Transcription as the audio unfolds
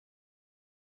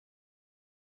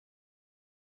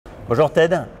Bonjour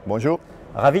Ted. Bonjour.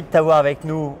 Ravi de t'avoir avec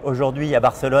nous aujourd'hui à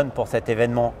Barcelone pour cet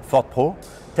événement Ford Pro.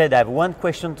 Ted, I have one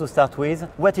question to start with.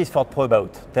 What is Ford Pro about?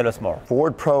 Tell us more.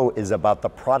 Ford Pro is about the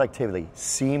productivity,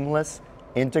 seamless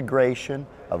integration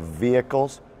of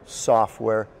vehicles,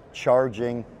 software,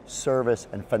 charging, service,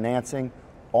 and financing,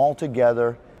 all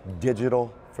together,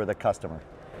 digital for the customer.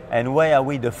 And why are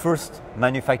we the first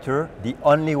manufacturer, the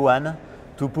only one,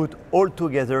 to put all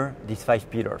together these 5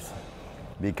 pillars?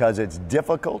 Because it's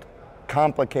difficult,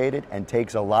 complicated, and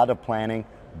takes a lot of planning,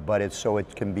 but it's so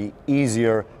it can be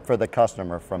easier for the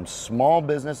customer, from small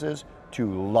businesses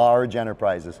to large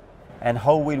enterprises. And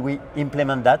how will we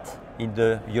implement that in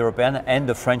the European and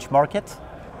the French market?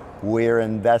 We're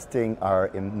investing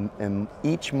in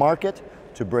each market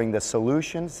to bring the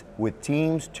solutions with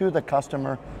teams to the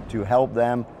customer to help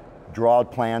them draw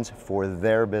plans for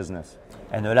their business.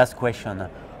 And the last question,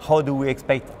 how do we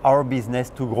expect our business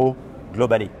to grow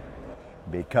globally?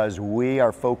 Because we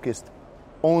are focused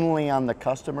only on the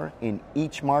customer in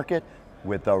each market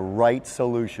with the right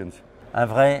solutions. Un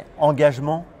vrai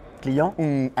engagement client?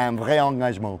 Un vrai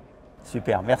engagement.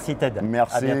 Super, merci Ted.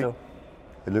 Merci. À bientôt.